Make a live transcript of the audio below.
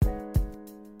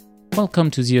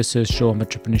Welcome to the Research Show of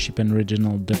Entrepreneurship and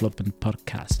Regional Development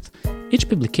podcast. Each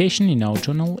publication in our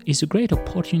journal is a great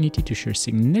opportunity to share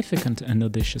significant and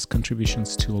audacious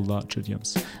contributions to a large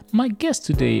audience. My guests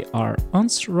today are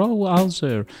Hans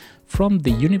Rohrhauser from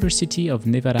the University of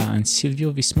Nevada and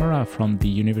Silvio Vismara from the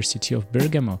University of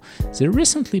Bergamo. They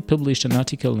recently published an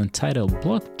article entitled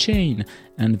Blockchain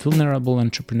and Vulnerable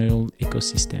Entrepreneurial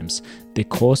Ecosystems. They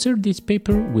co-authored this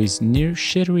paper with Nir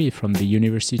Sherry from the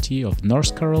University of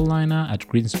North Carolina at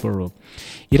Greensboro.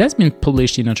 It has been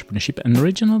published in Entrepreneurship and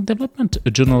Regional Development,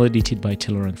 a journal edited by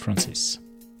Taylor and Francis.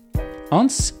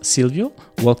 Hans, Silvio,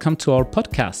 welcome to our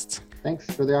podcast.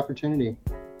 Thanks for the opportunity.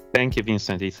 Thank you,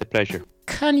 Vincent. It's a pleasure.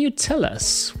 Can you tell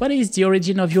us what is the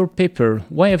origin of your paper?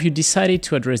 Why have you decided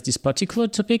to address this particular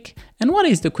topic? And what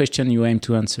is the question you aim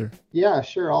to answer? Yeah,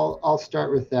 sure. I'll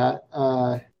start with that.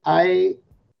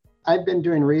 I've been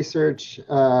doing research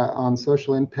on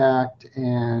social impact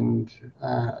and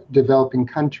developing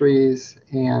countries.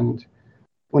 And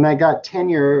when I got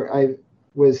tenure, I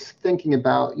was thinking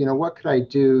about, what could I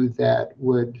do that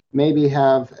would maybe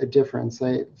have a difference?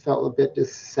 I felt a bit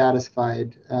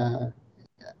dissatisfied.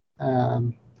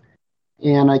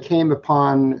 And I came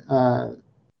upon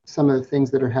some of the things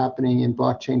that are happening in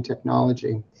blockchain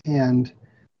technology. And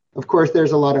of course,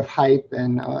 there's a lot of hype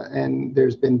and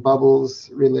there's been bubbles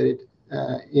related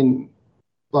in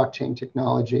blockchain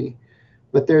technology,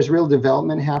 but there's real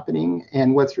development happening.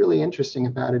 And what's really interesting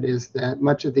about it is that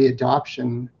much of the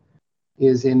adoption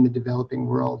is in the developing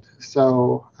world.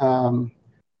 So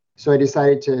I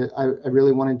decided I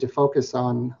really wanted to focus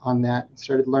on that,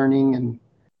 started learning and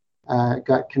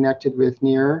got connected with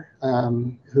Nir,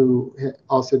 who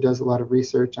also does a lot of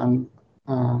research on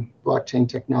blockchain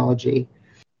technology.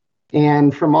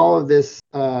 And from all of this,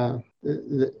 the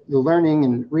learning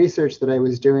and research that I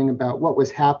was doing about what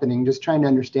was happening, just trying to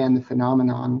understand the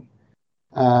phenomenon,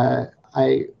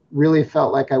 I really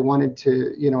felt like I wanted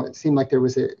to, it seemed like there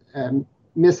was a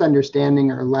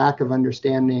misunderstanding or lack of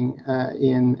understanding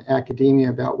in academia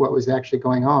about what was actually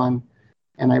going on.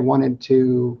 And I wanted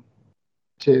to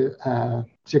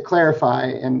clarify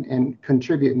and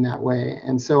contribute in that way.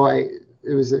 And so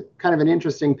it was a kind of an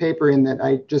interesting paper in that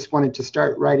I just wanted to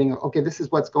start writing, okay, this is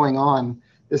what's going on.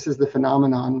 This is the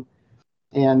phenomenon.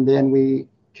 And then we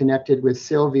connected with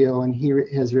Silvio, and he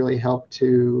has really helped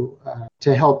to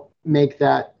help make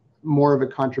that more of a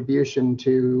contribution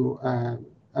to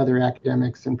other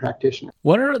academics and practitioners.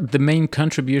 What are the main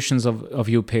contributions of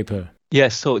your paper?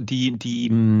 Yes, so the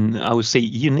I would say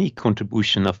unique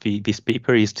contribution of this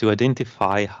paper is to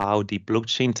identify how the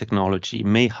blockchain technology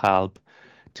may help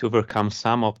to overcome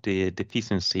some of the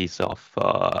deficiencies of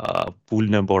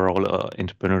vulnerable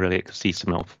entrepreneurial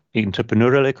ecosystem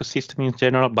in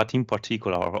general, but in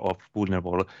particular of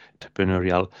vulnerable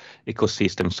entrepreneurial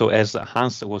ecosystem. So as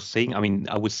Hans was saying,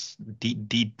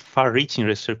 the far-reaching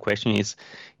research question is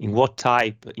in what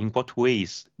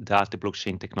ways does the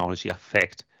blockchain technology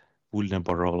affect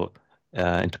vulnerable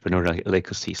entrepreneurial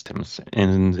ecosystems?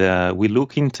 And we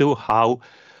look into how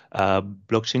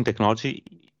blockchain technology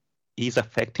is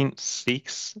affecting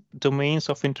 6 domains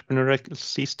of entrepreneurial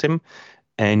system.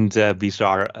 And these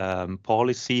are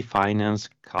policy, finance,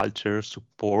 culture,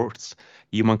 supports,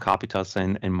 human capitals,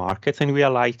 and markets. And we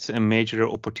highlight major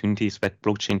opportunities that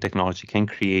blockchain technology can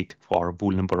create for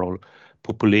vulnerable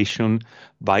population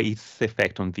by its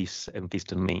effect on this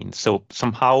domain. So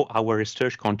somehow our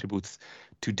research contributes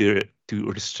to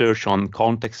research on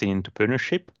context in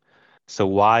entrepreneurship. So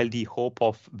while the hope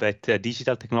of that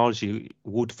digital technology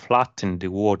would flatten the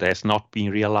world has not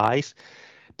been realized,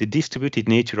 the distributed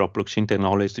nature of blockchain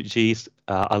technologies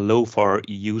allow for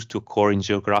use to occur in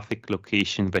geographic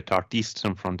locations that are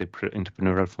distant from the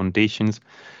entrepreneurial foundations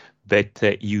that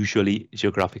usually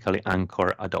geographically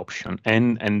anchor adoption.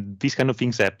 And these kind of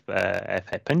things have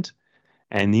happened.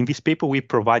 And in this paper, we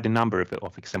provide a number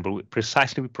of examples.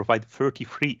 Precisely, we provide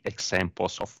 33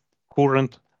 examples of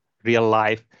current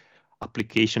real-life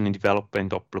application and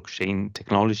development of blockchain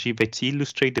technology that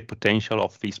illustrate the potential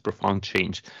of this profound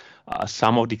change.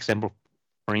 Some of the examples,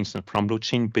 for instance, from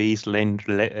blockchain-based land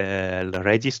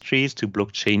registries to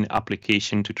blockchain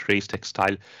application to trace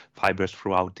textile fibers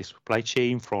throughout the supply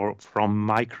chain, from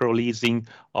micro-leasing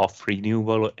of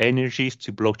renewable energies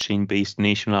to blockchain-based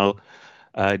national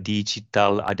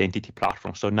digital identity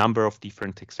platform. So a number of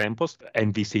different examples.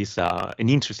 And this is an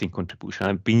interesting contribution.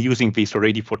 I've been using this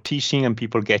already for teaching, and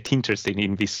people get interested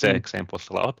in these examples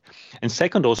a lot. And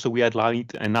second, also, we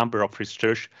outlined a number of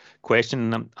research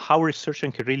questions how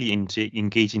researchers can really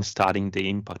engage in studying the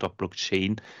impact of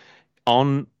blockchain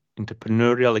on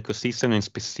entrepreneurial ecosystem and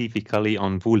specifically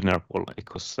on vulnerable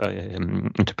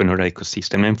entrepreneurial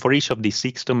ecosystem. And for each of these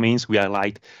 6 domains, we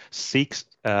highlight 6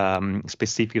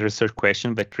 specific research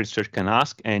questions that research can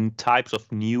ask and types of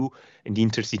new and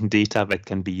interesting data that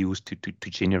can be used to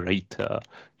generate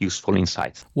useful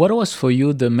insights. What was for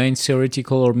you the main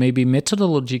theoretical or maybe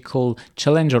methodological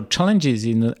challenge or challenges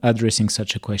in addressing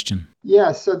such a question?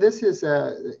 Yeah, so this is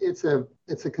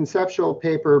it's a conceptual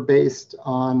paper based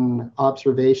on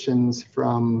observations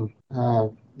from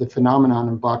the phenomenon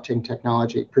of blockchain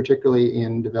technology, particularly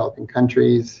in developing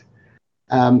countries.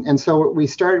 And so we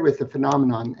started with the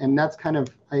phenomenon, and that's kind of,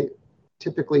 I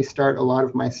typically start a lot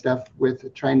of my stuff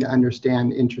with trying to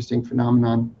understand interesting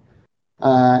phenomenon.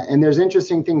 And there's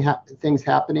interesting things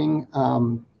happening.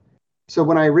 So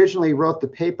when I originally wrote the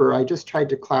paper, I just tried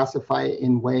to classify it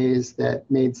in ways that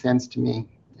made sense to me.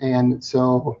 And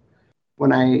so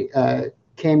when I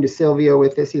came to Silvio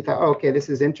with this, he thought, oh, okay, this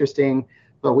is interesting,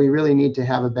 but we really need to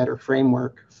have a better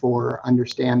framework for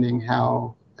understanding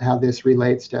how this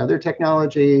relates to other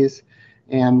technologies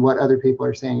and what other people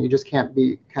are saying. You just can't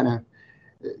be kind of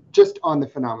just on the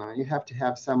phenomenon. You have to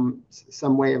have some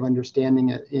way of understanding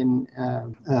it in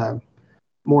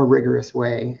more rigorous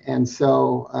way. And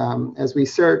so as we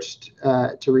searched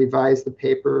to revise the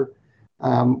paper,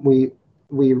 we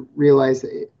realized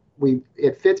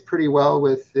it fits pretty well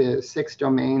with the 6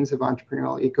 domains of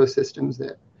entrepreneurial ecosystems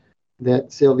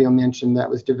that Silvio mentioned that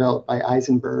was developed by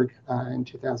Eisenberg in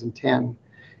 2010.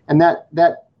 And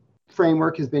that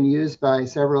framework has been used by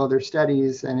several other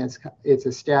studies, and it's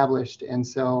established. And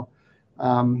so,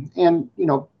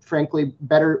 frankly,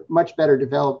 much better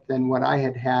developed than what I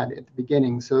had at the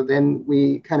beginning. So then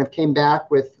we kind of came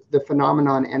back with the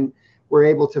phenomenon and were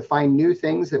able to find new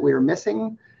things that we were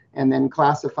missing, and then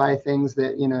classify things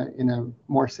that in a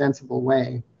more sensible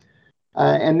way.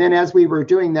 And then as we were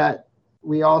doing that,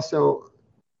 we also,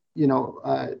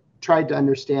 tried to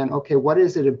understand, okay, what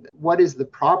is the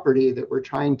property that we're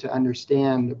trying to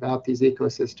understand about these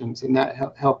ecosystems? And that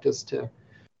helped us to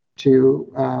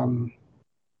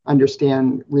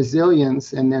understand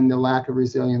resilience, and then the lack of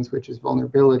resilience, which is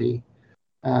vulnerability.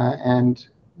 And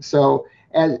so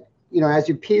as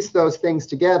you piece those things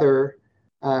together,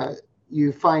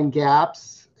 you find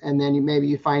gaps, and then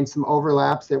you find some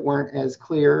overlaps that weren't as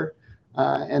clear.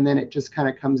 And then it just kind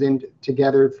of comes in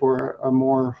together for a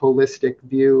more holistic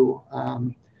view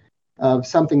of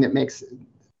something that makes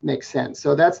sense.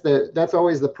 So that's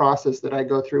always the process that I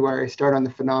go through, where I start on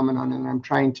the phenomenon and I'm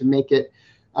trying to make it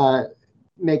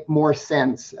make more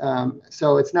sense.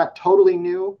 So it's not totally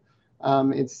new.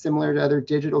 It's similar to other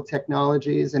digital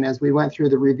technologies. And as we went through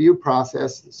the review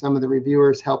process, some of the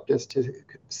reviewers helped us to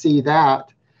see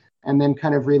that, and then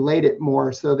kind of relate it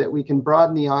more so that we can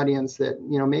broaden the audience that,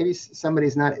 maybe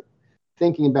somebody's not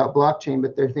thinking about blockchain,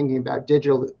 but they're thinking about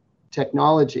digital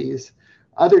technologies,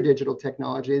 other digital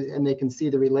technologies, and they can see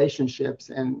the relationships,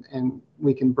 and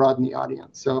we can broaden the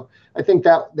audience. So I think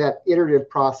that iterative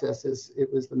process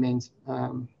was the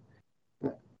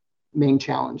main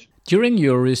challenge. During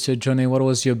your research journey, what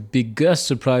was your biggest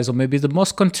surprise, or maybe the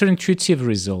most counterintuitive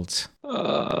result?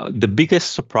 The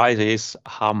biggest surprise is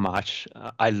how much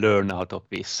I learned out of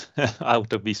this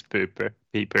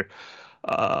paper.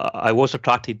 I was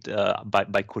attracted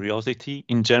by curiosity.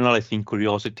 In general, I think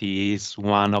curiosity is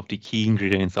one of the key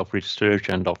ingredients of research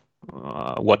and of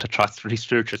what attracts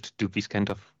researchers to do this kind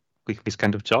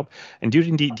of job. And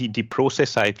during the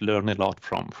process, I've learned a lot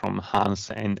from Hans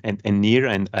and Nir,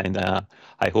 and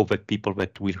I hope that people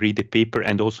that will read the paper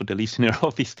and also the listener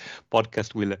of this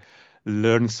podcast will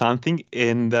learn something.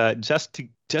 And just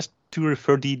to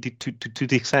refer to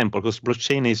the example, because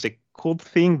blockchain is a cool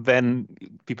thing when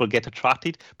people get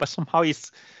attracted, but somehow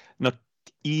it's not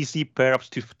easy perhaps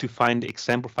to find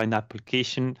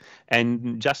application.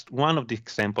 And just one of the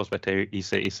examples that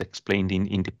is explained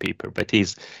in the paper, that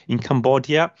is in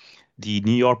Cambodia, the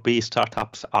New York-based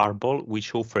startup Arbol,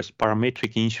 which offers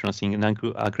parametric insurance in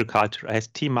agriculture, has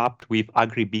teamed up with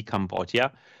AgriBee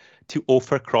Cambodia to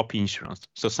offer crop insurance.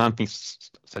 So something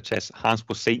such as Hans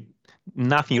was saying,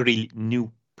 nothing really new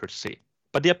per se,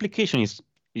 but the application is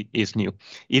new.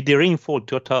 If the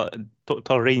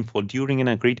total rainfall during an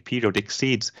agreed period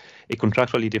exceeds a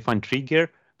contractually defined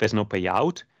trigger, there's no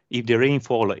payout. If the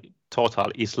rainfall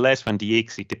total is less than the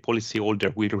exit, the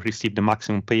policyholder will receive the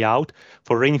maximum payout.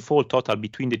 For rainfall total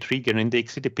between the trigger and the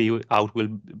exit, the payout will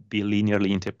be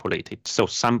linearly interpolated. So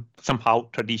somehow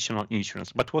traditional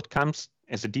insurance. But what comes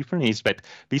as a difference is that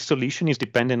this solution is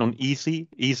dependent on easily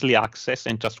accessed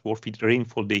and trustworthy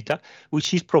rainfall data,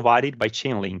 which is provided by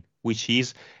Chainlink, which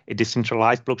is a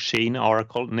decentralized blockchain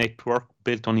Oracle network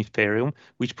built on Ethereum,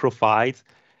 which provides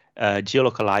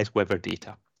geolocalized weather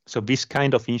data. So this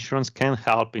kind of insurance can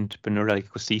help entrepreneurial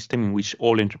ecosystem in which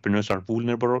all entrepreneurs are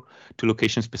vulnerable to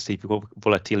location-specific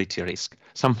volatility risk.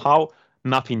 Somehow,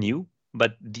 nothing new,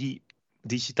 but the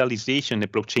digitalization, the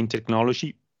blockchain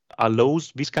technology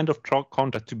allows this kind of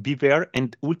contact to be there,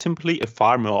 and ultimately a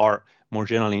farmer or more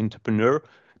generally entrepreneur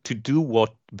to do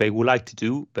what they would like to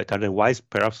do, but otherwise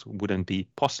perhaps wouldn't be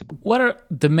possible. What are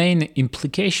the main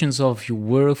implications of your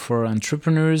work for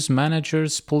entrepreneurs,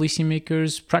 managers,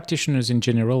 policymakers, practitioners in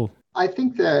general? I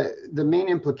think that the main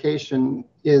implication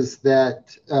is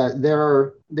that there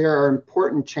are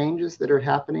important changes that are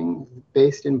happening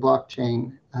based in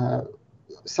blockchain.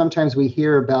 Sometimes we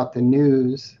hear about the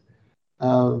news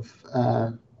of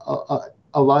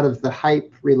a lot of the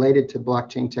hype related to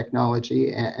blockchain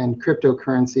technology and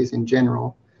cryptocurrencies in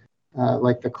general,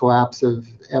 like the collapse of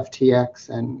FTX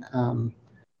and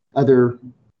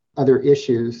other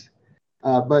issues.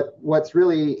 But what's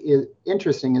really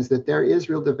interesting is that there is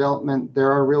real development.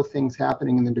 There are real things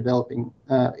happening in the developing.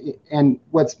 And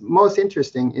what's most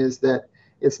interesting is that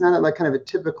it's not like kind of a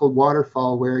typical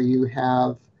waterfall where you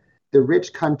have the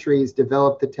rich countries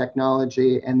develop the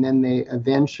technology and then they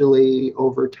eventually,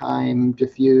 over time,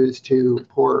 diffuse to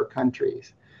poorer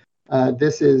countries.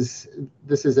 This is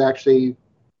actually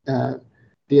the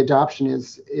adoption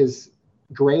is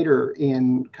greater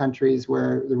in countries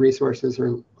where the resources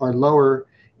are lower,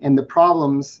 and the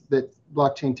problems that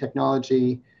blockchain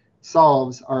technology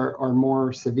solves are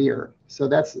more severe. So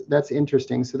that's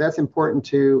interesting. So that's important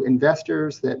to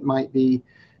investors that might be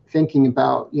thinking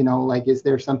about, like, is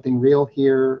there something real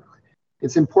here?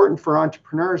 It's important for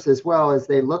entrepreneurs as well, as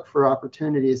they look for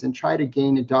opportunities and try to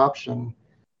gain adoption,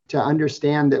 to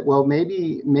understand that, well,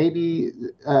 maybe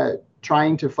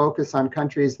trying to focus on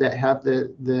countries that have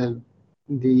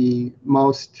the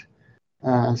most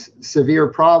severe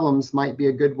problems might be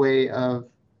a good way of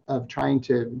trying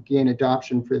to gain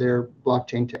adoption for their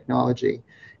blockchain technology,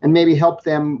 and maybe help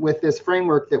them with this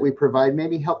framework that we provide,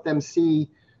 maybe help them see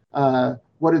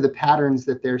what are the patterns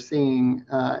that they're seeing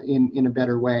in a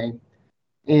better way.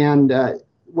 And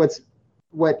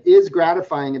what is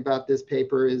gratifying about this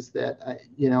paper is that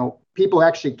people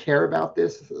actually care about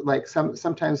this. Like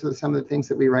sometimes with some of the things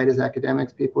that we write as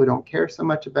academics, people don't care so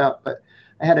much about. But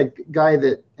I had a guy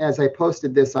that, as I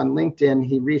posted this on LinkedIn,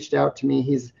 he reached out to me.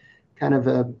 He's kind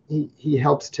of he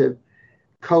helps to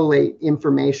collate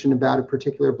information about a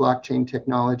particular blockchain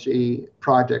technology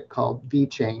project called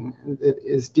VeChain that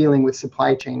is dealing with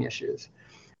supply chain issues.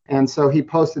 And so he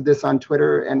posted this on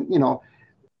Twitter, and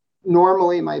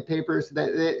normally my papers,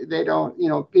 they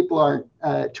don't, people aren't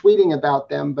tweeting about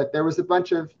them, but there was a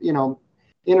bunch of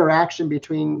interaction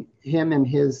between him and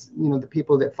his the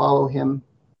people that follow him,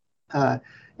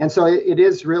 and so it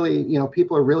is really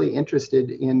people are really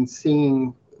interested in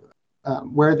seeing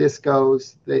where this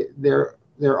goes.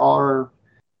 There are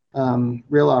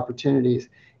real opportunities.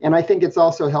 And I think it's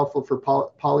also helpful for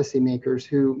policymakers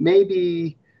who may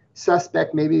be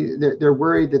suspect, maybe they're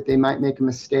worried that they might make a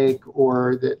mistake,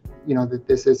 or that, that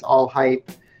this is all hype,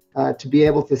 to be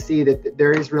able to see that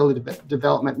there is real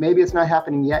development. Maybe it's not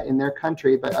happening yet in their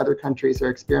country, but other countries are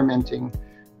experimenting,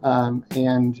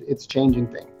 and it's changing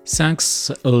things.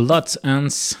 Thanks a lot,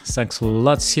 Hans. Thanks a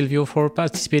lot, Silvio, for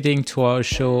participating to our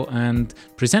show and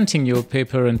presenting your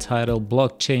paper entitled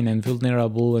Blockchain and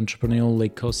Vulnerable Entrepreneurial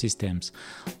Ecosystems.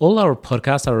 All our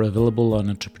podcasts are available on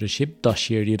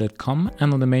entrepreneurship.sheerdu.com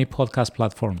and on the main podcast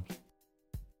platform.